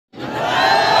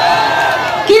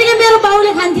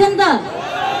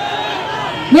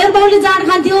मेरो बाउले जाँड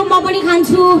खान्थ्यो म पनि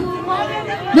खान्छु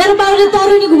मेरो बाउले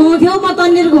तरुनी घुमाउँथ्यो म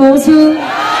तन्नेर घुमाउँछु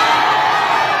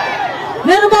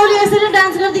मेरो बाउले यसरी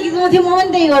डान्स गर्दै गीत गाउँथ्यो म पनि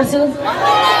त्यही गर्छु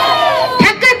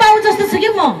ठ्याक्कै बाउ जस्तो छु कि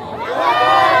म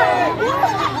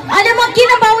अनि म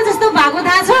किन बाउ जस्तो भएको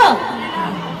थाहा छ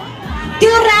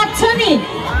त्यो रात छ नि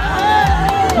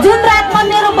जुन रातमा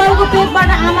मेरो बाउको पेटबाट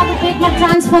आमाको पेटमा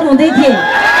ट्रान्सफर हुँदै थिए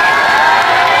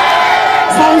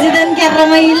सम्झिँदा नि क्या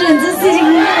रमाइलो हुन्छ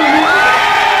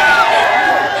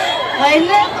होइन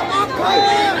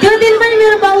त्यो दिन पनि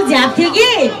मेरो बाउ झ्याप थियो कि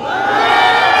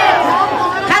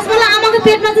खास मलाई आमाको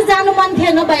पेटमा चाहिँ जानु मन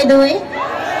थिएन बाइ द वे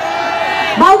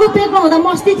बाउको पेटमा हुँदा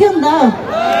मस्ती थियो नि त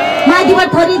माथिबाट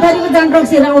थरी थरीको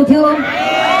जन्ड्रक्सहरू आउँथ्यो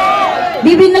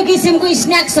विभिन्न किसिमको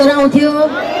स्न्याक्सहरू आउँथ्यो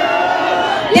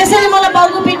त्यसैले मलाई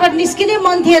बाउको पेटबाट निस्किनै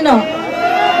मन थिएन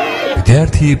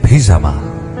विद्यार्थी भिजामा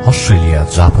अस्ट्रेलिया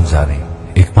जापान जाने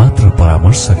एकमात्र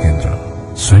परामर्श केन्द्र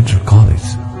सेन्ट्रल कलेज।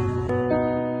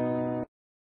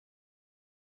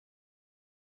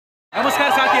 नमस्कार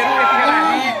साथीहरू, यतिखेर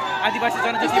हामी आदिवासी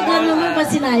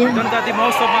जनजाति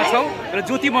महोत्सवमा छौँ र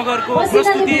ज्योति मगरको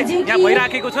प्रस्तुति यहाँ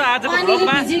भइराखेको छ। आजको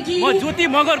भ्लगमा म ज्योति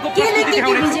मगरको प्रस्तुति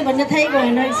देखाउने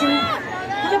छु।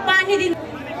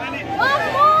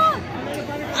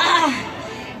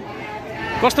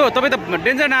 कस्तो तपाईँ त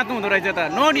डेन्जर नाच्नु हुँदो रहेछ त,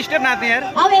 नन स्टेप नाच्ने यार।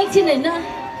 अब एकछिन हैन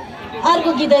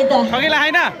अर्को गीत है त ठगेला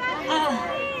हैन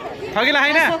ठगेला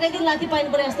हैन सकेदिन लाथि पाइन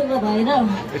परे जस्तो भएन।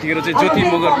 यतिखेर चाहिँ ज्योति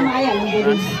मगर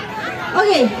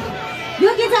ओके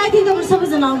यो गीत चाहिँ आई थिंक तपाईहरु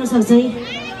सबैजना आउन सक्छ है।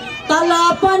 तल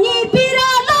पनि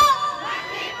पिरालो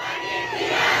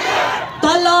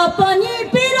तल पनि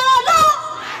पिरालो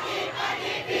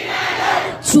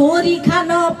चोरी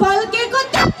खान पल्केको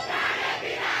त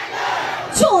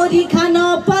चोरी खान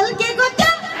पल्केको त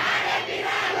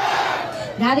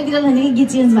गाडी बिरालो भने गीत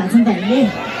चेन्ज भएको छ नि त अहिले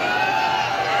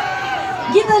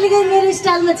गीत अलिकति मेरो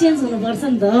स्टाइलमा चेन्ज हुनुपर्छ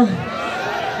नि त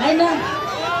हैन।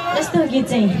 यस्तो गीत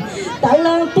चाहिँ तल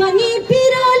पनि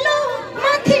पिरालो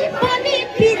माथि पनि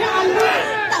पिरालो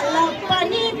तल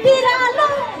पनि पिरालो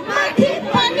माथि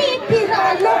पनि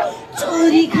पिरालो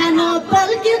चोरी खान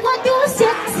पल्केको त्यो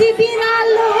सेक्सी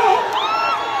बिरालो।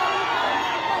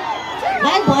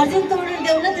 भाइ भर्जिन तोडेर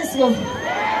देऊ न त्यसको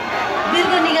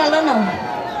बिर्को निकाल्नु न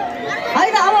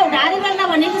होइन। अब ढाडी बाल्न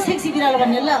भन्ने त सेक्सी बिरालो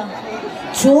भन्ने ल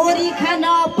चोरी खान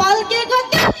पल्केको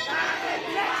त्यो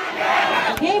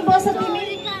यही बस तिमी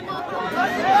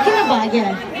किन भाग्यो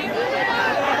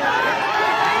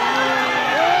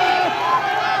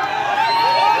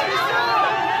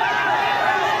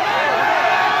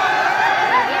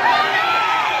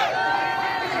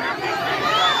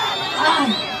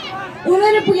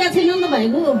उमेर पुगेको छैन नि त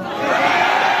भाइको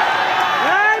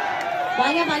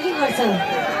भाग्या भागी गर्छ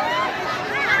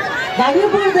भाग्नु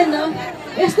पर्दैन।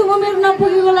 यस्तो उमेर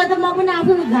नपुगेकोलाई त म पनि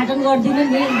आफै उद्घाटन गर्दिनँ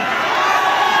नि।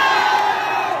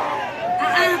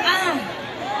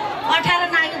 18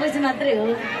 नागेपछि मात्रै हो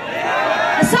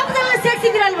सबजना सेक्सी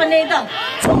बिरालो भन्ने त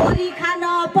चोरी खान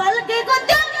पल्केको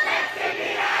त्यो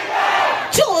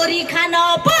चोरी खान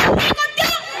पल्केको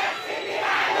त्यो।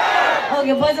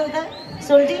 ओके बजाउ त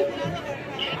सोल्टी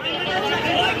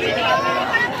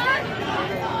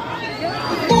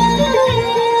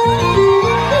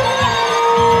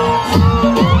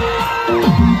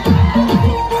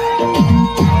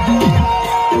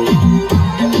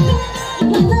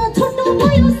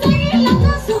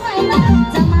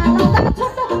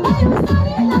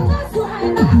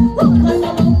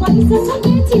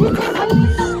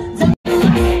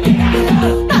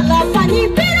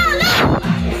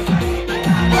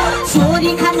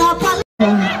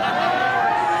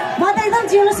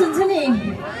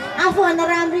आफूभन्दा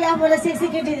राम्री आफूलाई सेक्सी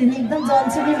केटी दिने एकदम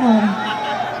जल्छु नि म।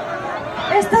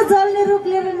 यस्तो जल्ने रूप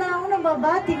लिएर नआउ न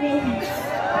बाबा तिमी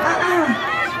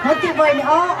हो त्यो बहिनी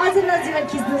अझ नजिकमा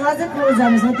खिच्नु अझ क्लोज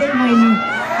जानुहोस् हो त्यही बहिनी।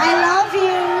 आई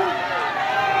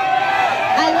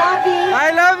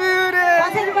लभ यु रे।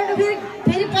 पछाडिबाट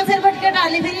फेरि पछाडिबाट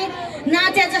केटाहरूले फेरि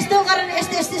नाचे जस्तो गरेर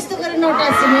यस्तो यस्तो यस्तो गरेर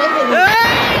नटाँसिनु है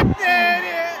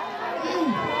फेरि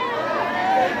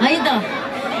है त।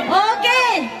 ओके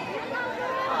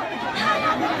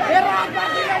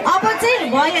अब चाहिँ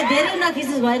भयो धेरै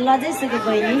नखिच्नुहोस् भयो लजाइसक्यो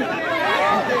बहिनी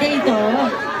त्यही त हो।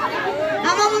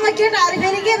 आमामा केटाहरू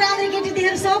फेरि के राम्रो केटी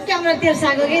देखेर सब क्यामेरा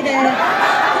तेर्साएको के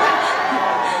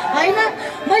होइन।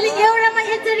 मैले एउटामा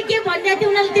एकचोटि के भनिदिएको थिएँ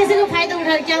उनीहरूले त्यसैको फाइदा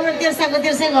उठाएर क्यामेरा तेर्सै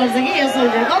गर्छ कि यो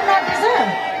सोल्टी कम नटेछ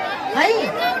है।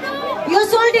 यो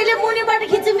सोल्टीले मुनिबाट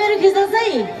खिच्छ मेरो खिच्दा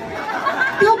चाहिँ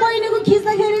त्यो बहिनीको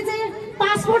खिच्दाखेरि चाहिँ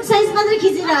पासपोर्ट साइज मात्रै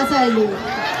खिचिरहेको छ अहिले।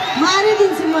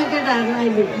 मारिदिन्छु म केटाहरू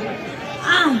अहिले।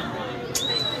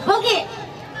 ओके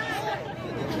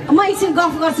म एकछिन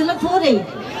गफ गर्छु ल थोरै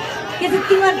के चाहिँ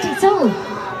तिमीहरू ठिक छौ?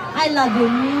 I love you.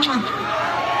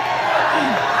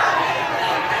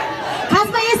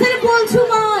 खासमा यसरी बोल्छु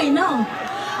म होइन,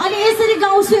 अनि यसरी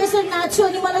गाउँछु, यसरी नाच्छु,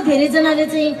 अनि मलाई धेरैजनाले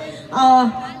चाहिँ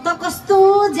त कस्तो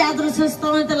ज्याद्रो छस्,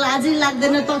 तँलाई त लाजै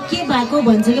लाग्दैन, त के भएको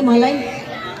भन्छ कि मलाई।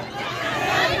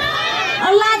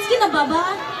 लाज किन बाबा?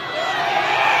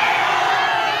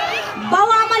 बाउ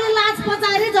आमाले लाज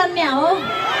पचाएरै जन्म्या हो,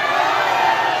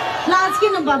 लाज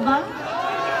किन बाबा?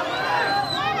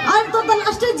 अनि त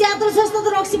लास्टै ज्याद्रो छस्, त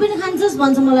रक्सी पनि खान्छस्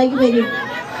भन्छ मलाई कि फेरि।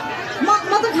 म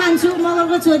त खान्छु,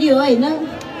 मगरको छोरी हो होइन।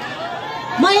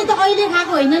 मैले त अहिले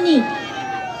खाएको होइन नि,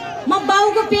 म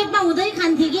बाउको पेटमा हुँदै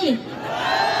खान्थेँ कि,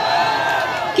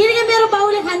 किनकि मेरो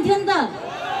बाउले खान्थ्यो नि त।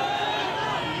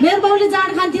 मेरो बाउले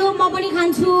जाँड खान्थ्यो, म पनि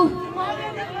खान्छु।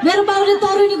 मेरो बाउले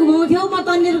तरुनी घुमाउँथ्यो, म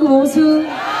तन्नेर घुमाउँछु।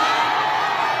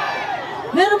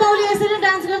 मेरो बाउले यसरी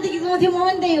डान्स गर्दै गीत गाउँथ्यो, म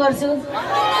पनि त्यही गर्छु।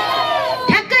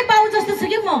 ठ्याक्कै बाउ जस्तो छु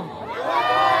कि म।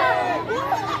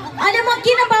 अनि म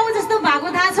किन बाउ जस्तो भएको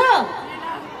थाहा छ?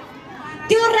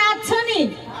 त्यो रात छ नि,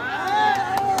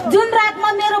 जुन रातमा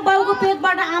मेरो बाउको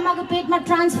पेटबाट आमाको पेटमा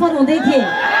ट्रान्सफर हुँदै थिए,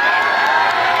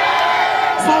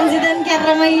 सम्झिँदैन क्या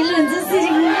रमाइलो हुन्छ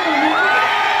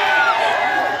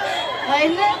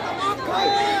होइन।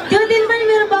 त्यो दिन पनि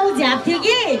मेरो बाउ झ्याप थियो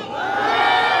कि।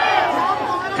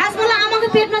 खास मलाई आमाको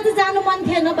पेटमा चाहिँ जानु मन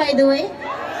थिएन बाइ द वे।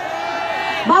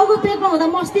 बाउको पेटमा हुँदा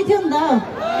मस्ती थियो नि त,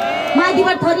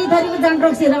 माथिबाट थरी थरीको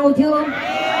जान्ड्रक्सहरू आउँथ्यो,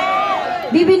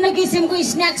 विभिन्न किसिमको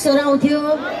स्न्याक्सहरू आउँथ्यो।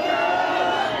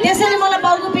 त्यसैले मलाई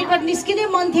बाउको पेटबाट निस्किनै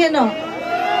मन थिएन।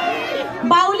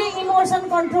 बाउले इमोसन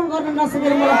कन्ट्रोल गर्न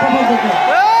नसकेर मलाई पठाइदिएको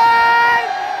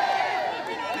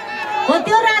हो।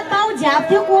 त्यो रात बाउ झ्याप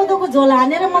थियो, कोदोको झोल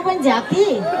हानेर म पनि झ्याप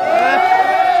थिएँ।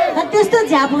 त्यस्तो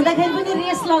झ्याप हुँदाखेरि पनि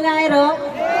रेस लगाएर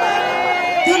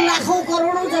त्यो लाखौँ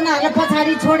करोडौँ जनाहरूलाई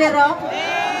पछाडि छोडेर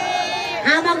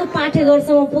आमाको पाठे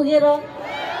घरसम्म पुगेर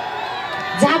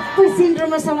झापको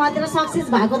सिन्ड्रोममा समातेर सक्सेस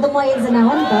भएको त म एकजना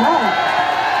हो नि त।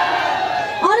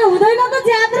 अरे हुँदैन त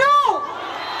ज्याद्रो,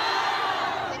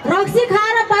 रक्सी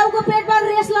खाएर बाउको पेटमा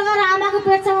रेस लगाएर आमाको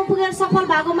पेटसम्म पुगेर सफल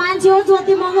भएको मान्छे हो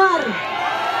ज्योति मगर।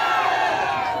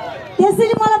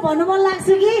 त्यसैले मलाई भन्नु मन लाग्छ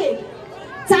कि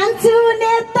चान्चु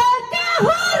नेता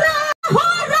हो र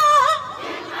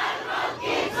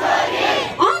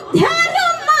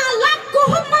अध्यारोमा लाग्को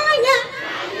माया,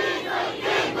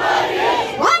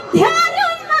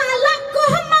 अध्यारोमा लाग्को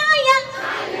माया।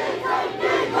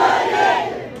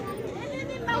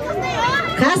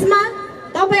 खासमा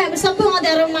तपाईहरु सबै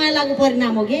अध्यारोमा माया लाग्नु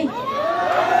परिणाम हो कि।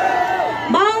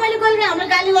 बाबुआमाले कहिले हाम्रो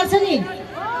गाली गर्छ नि,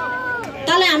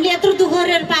 तँलाई हामीले यत्रो दुःख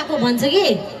गरेर पाएको भन्छ कि।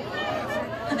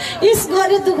 इस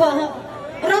गरे दुःख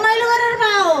रमाइलो गरेर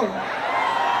पाओ,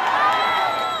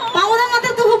 पाउँदा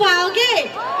मात्र दुःख भयो कि।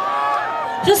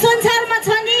 जो संसारमा छ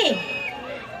नि,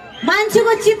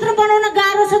 मान्छेको चित्र बनाउन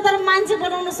गाह्रो छ तर मान्छे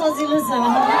बनाउन सजिलो छ।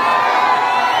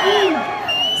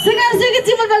 सिकार सिकी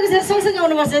चिमल बगेर सँगसँगै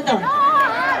आउनुपर्छ त।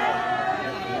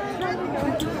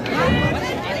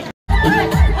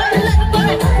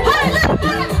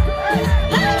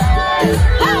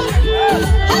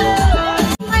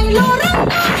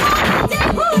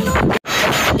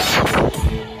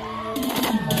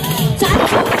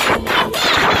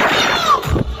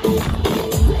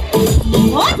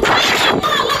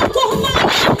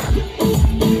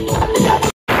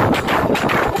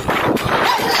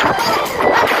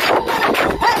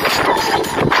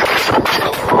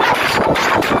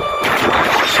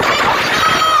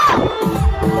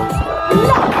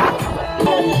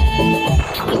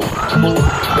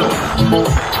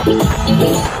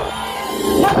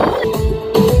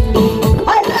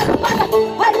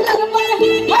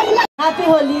 Happy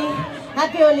Holi,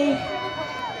 Happy Holi.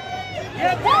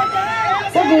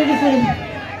 So beautiful.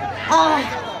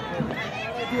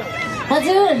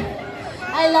 Hazur,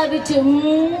 I love you too.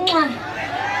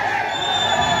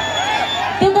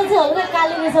 Kita sih orang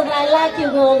kali ni so I like you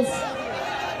girls.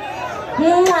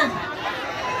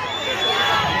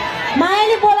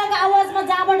 मायाले बोलाको आवाजमा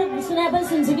जहाँबाट सुनाए पनि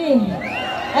सुन्छु कि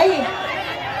है।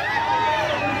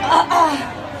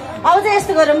 अब चाहिँ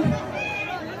यस्तो गरौँ,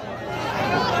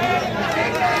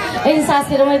 ए सास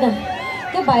फेर मैले त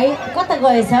त्यो भाइ कता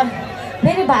गएछ,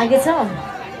 फेरि भागेछ।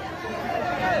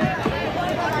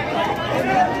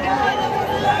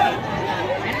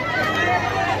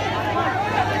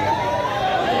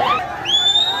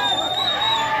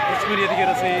 यतिखेर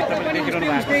चाहिँ तपाईँले देखिरहनु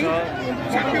भएको छ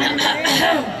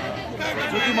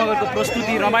ज्योति मगरको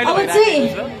प्रस्तुति रमाइलो भइरहेको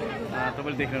छ।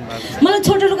 तपाईँले देखिरहनु भएको छ। मलाई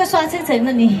छोटो लुगा स्वासै छैन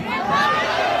नि,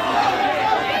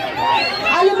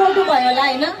 अलि मोटो भयो होला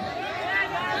होइन।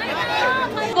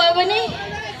 भयो भने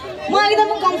म एकदम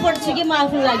कम्फर्ट छु कि म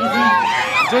आफ्नो लागि चाहिँ।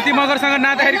 ज्योति मगरसँग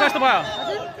नाच्दाखेरि कस्तो भयो?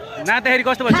 नाच्दाखेरि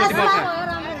कस्तो भयो ज्योति मगरसँग?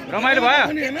 रमाइलो भयो?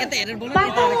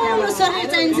 पातलो शरीर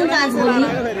चाहिन्छ नि त आजभोलि।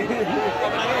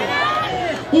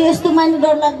 यस्तो माने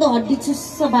डरलाग्दो हड्डी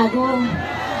चुस्स भएको,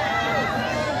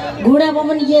 घुँडामा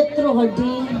पनि यत्रो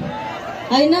हड्डी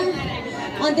होइन।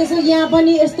 अनि त्यसो यहाँ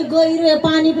पनि यस्तो गहिरो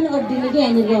पानी पनि अड्डिने कि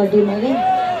यहाँनिरको हड्डीमा क्या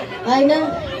होइन।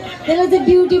 त्यसले चाहिँ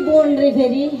ब्युटी बोर्न रे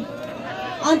फेरि।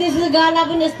 अनि त्यसपछि गाला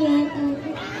पनि यस्तो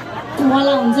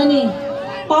वाला हुन्छ नि,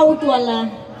 पाउटवाला,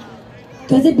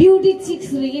 त्यो चाहिँ ब्युटी चिक्स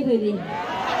रे कि फेरि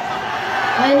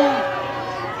होइन।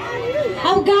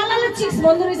 अब गालालाई चिक्स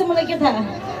भन्दो रहेछ मलाई के थाहा,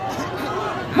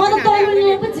 म त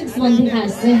तरुणीलाई पो चिक्स भन्थेँ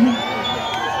खास चाहिँ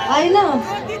होइन।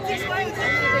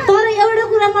 तर एउटा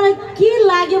कुरा मलाई के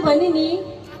लाग्यो भने नि,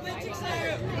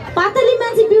 पातली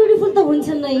मान्छे ब्युटिफुल त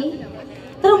हुन्छन् नै,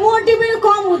 तर मोटी पनि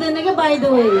कम हुँदैन क्या बाइ द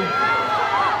वे।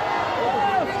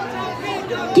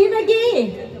 किनकि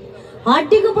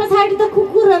हड्डीको पछाडि त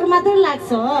कुकुरहरू मात्रै लाग्छ,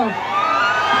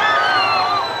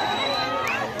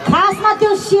 खासमा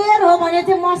त्यो शेर हो भने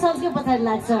चाहिँ मसल्सकै पछाडि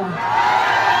लाग्छ।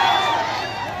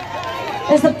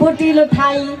 यस्तो पोटिलो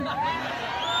थाई,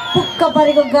 पुक्क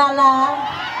परेको गाला,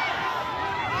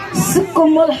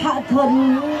 सुकोमल हातहरू,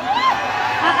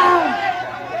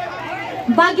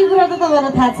 बाँकी कुरा त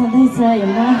तपाईँलाई थाहा छँदैछ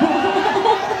होइन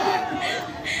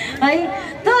है।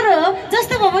 तर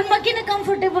जस्तो भयो भने म किन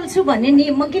कम्फोर्टेबल छु भने नि,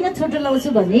 म किन छोटो लाउँछु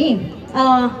भने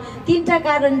 3टा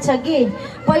कारण छ कि।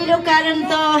 पहिलो कारण त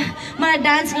मलाई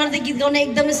डान्स गर्दै गीत गाउन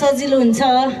एकदमै सजिलो हुन्छ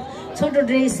छोटो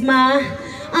ड्रेसमा।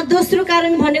 दोस्रो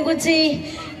कारण भनेको चाहिँ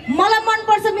मलाई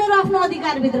मनपर्छ, मेरो आफ्नो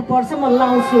अधिकारभित्र पर्छ, म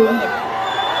लाउँछु।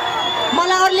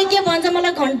 मलाई अरूले के भन्छ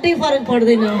मलाई घन्टै फरक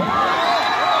पर्दैन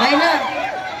होइन।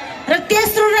 र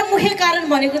तेस्रो र मुख्य कारण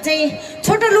भनेको चाहिँ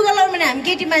छोटो लुगा लाउनु भने हामी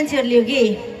केटी मान्छेहरूले हो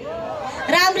कि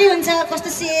राम्री हुन्छ, कस्तो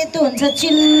सेतो हुन्छ,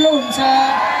 चिल्लो हुन्छ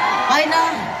होइन।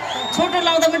 छोटो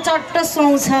लाउँदा पनि चट्ट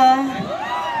सुहाउँछ।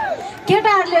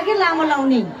 केटाहरूले हो कि लामो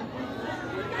लाउने,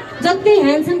 जति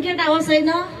ह्यान्डसम केटा होस्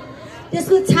होइन,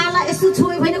 त्यसको छाला यस्तो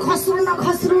छोयो भने खस्रो न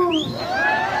खस्रो,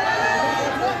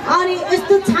 अनि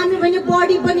यस्तो छाम्यो भने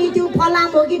बडी पनि त्यो फलाम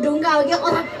हो कि ढुङ्गा हो कि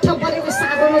अरट्ठ परेको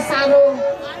साह्रो न साह्रो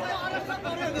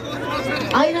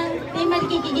होइन। त्यही माथि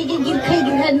के गिर्खै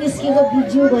गिर्खा निस्केको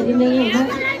बिजु भरि नै होइन।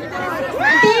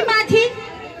 त्यही माथि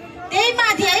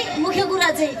है मुख्य कुरा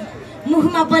चाहिँ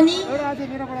मुखमा पनि,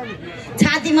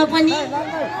 छातीमा पनि,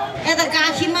 यता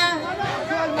काखीमा,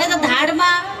 यता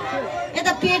ढाडमा,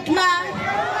 यता पेटमा,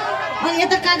 अनि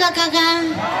यता काका,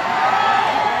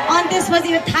 अनि त्यसपछि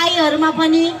यो थाईहरूमा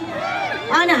पनि,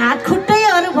 अनि हात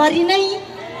खुट्टैहरू भरि नै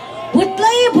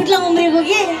भुट्ला उम्रेको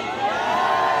कि।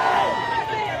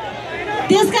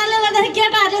 त्यस कारणले गर्दाखेरि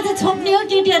केटाहरूले चाहिँ छोप्ने हो,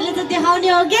 केटीहरूले चाहिँ देखाउने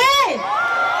हो कि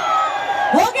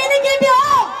नि केटी हो।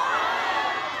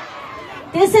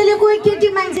 त्यसैले कोही केटी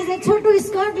मान्छे चाहिँ छोटो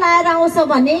स्कर्ट लाएर आउँछ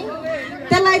भने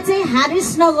त्यसलाई चाहिँ हारिस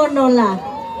नगर्नु होला।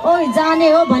 ओइ जाने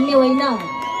हो भन्ने होइन,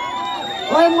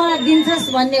 ओइ मलाई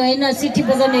दिन्छस् भन्ने होइन, सिटी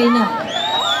बजाउने होइन।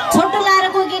 छोटो लाएर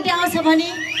कोही केटी आउँछ भने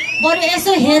बरु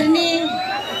यसो हेर्ने,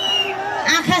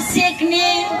 आँखा सेक्ने,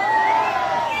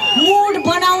 मुड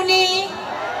बनाउने,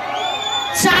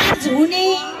 चार्ज हुने,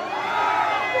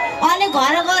 अनि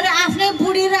घर गएर आफ्नै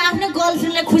बुढी र आफ्नै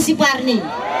गर्लफ्रेन्डलाई खुसी पार्ने।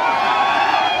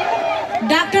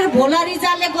 डाक्टर भोला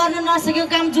रिजालले गर्न नसकेको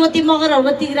काम ज्योति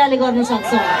मगरहरूको तिग्राले गर्न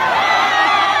सक्छ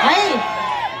है।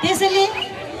 त्यसैले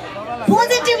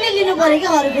पोजिटिभली लिनु पर्यो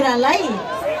क्या हर कुरालाई।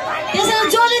 त्यसैले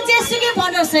जसले जेसुकै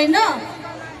भनोस् होइन,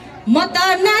 म त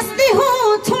नाच्ने हो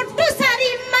छोटो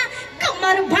सारीमा,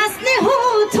 कमर भाँच्ने हो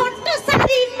छोटो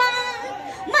सारीमा,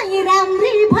 मै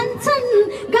राम्री भन्छन्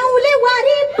गाउँले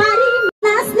वारी पारी,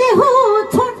 नाच्ने हो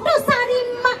छोटो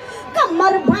सारीमा,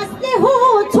 कमर भाँच्ने हो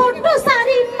छोटो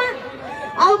सारीमा।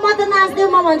 अब म त नाच्दै म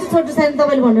भन्छु छोटो सारी,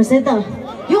 तपाईँले भन्नुहोस् है त,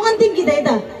 यो अन्तिम गीत है त।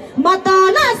 म त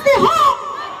नाच्ने हो,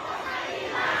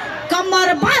 कमर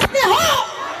भाँच्ने हो,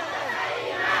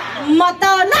 म त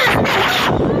नाच्ने हो,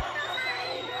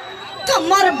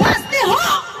 कमर भाँच्ने हो।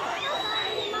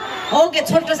 ओके,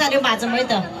 छोटो सारी भाँचौँ है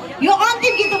त। यो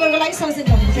अन्तिम गीत तपाईँको लागि संस्कृत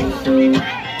गर्नुहुन्छ।